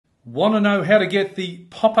Want to know how to get the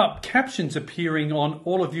pop-up captions appearing on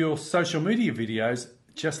all of your social media videos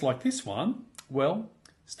just like this one? Well,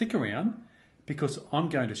 stick around because I'm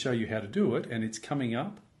going to show you how to do it, and it's coming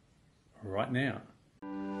up right now.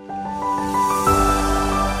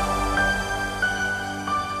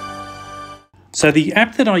 So the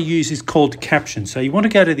app that I use is called Captions. So you want to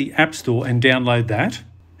go to the App Store and download that.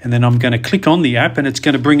 And then I'm going to click on the app and it's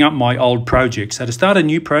going to bring up my old project. So to start a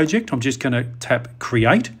new project, I'm just going to tap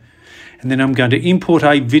Create. And then I'm going to import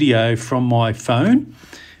a video from my phone.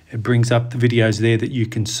 It brings up the videos there that you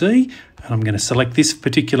can see. And I'm going to select this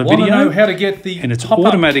particular video. Know how to get the and it's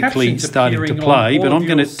automatically starting to play, but I'm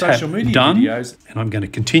going to tap Done. Videos. And I'm going to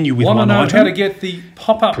continue with one item. How to get the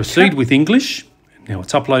pop-up Proceed with English. Now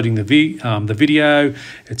it's uploading the video.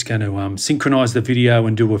 It's going to synchronize the video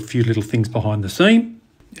and do a few little things behind the scene.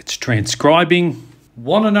 It's transcribing.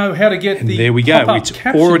 Want to know how to get and there we go. It's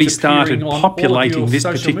already started populating this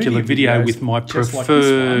particular video with my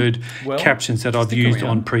preferred captions that I've used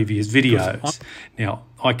on previous videos. Now,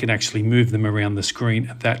 I can actually move them around the screen,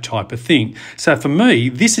 that type of thing. So for me,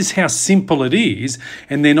 this is how simple it is.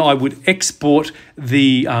 And then I would export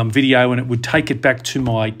the video and it would take it back to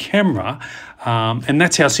my camera. And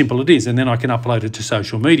that's how simple it is. And then I can upload it to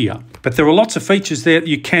social media. But there are lots of features there that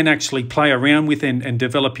you can actually play around with and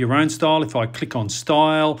develop your own style. If I click on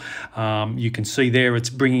style, you can see there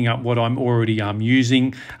it's bringing up what I'm already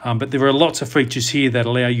using. But there are lots of features here that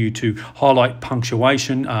allow you to highlight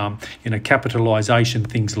punctuation, capitalization,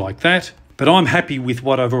 things like that. But I'm happy with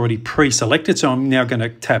what I've already pre-selected. So I'm now going to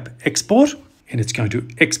tap Export and it's going to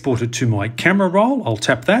export it to my camera roll. I'll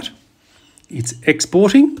tap that. It's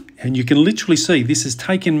exporting, and you can literally see this has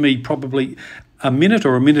taken me probably a minute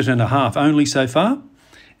or a minute and a half only so far.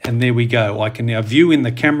 And there we go. I can now view in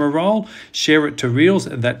the camera roll, share it to Reels,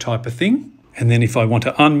 and that type of thing. And then if I want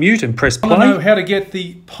to unmute and press play, know how to get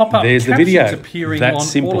the pop-up there's the video. Appearing That's on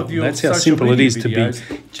simple. All of your That's how simple it is to be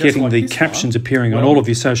getting the captions appearing on all of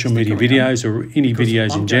your social media videos or any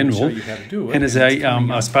videos in general. And as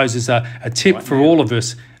I suppose as a tip for all of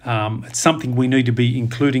us, it's something we need to be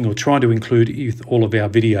including or trying to include with all of our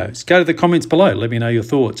videos. Go to the comments below. Let me know your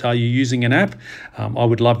thoughts. Are you using an app? I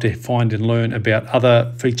would love to find and learn about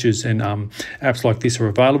other features and apps like this are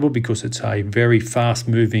available because it's a very fast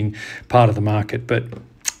moving part of the market. But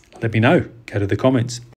let me know. Go to the comments.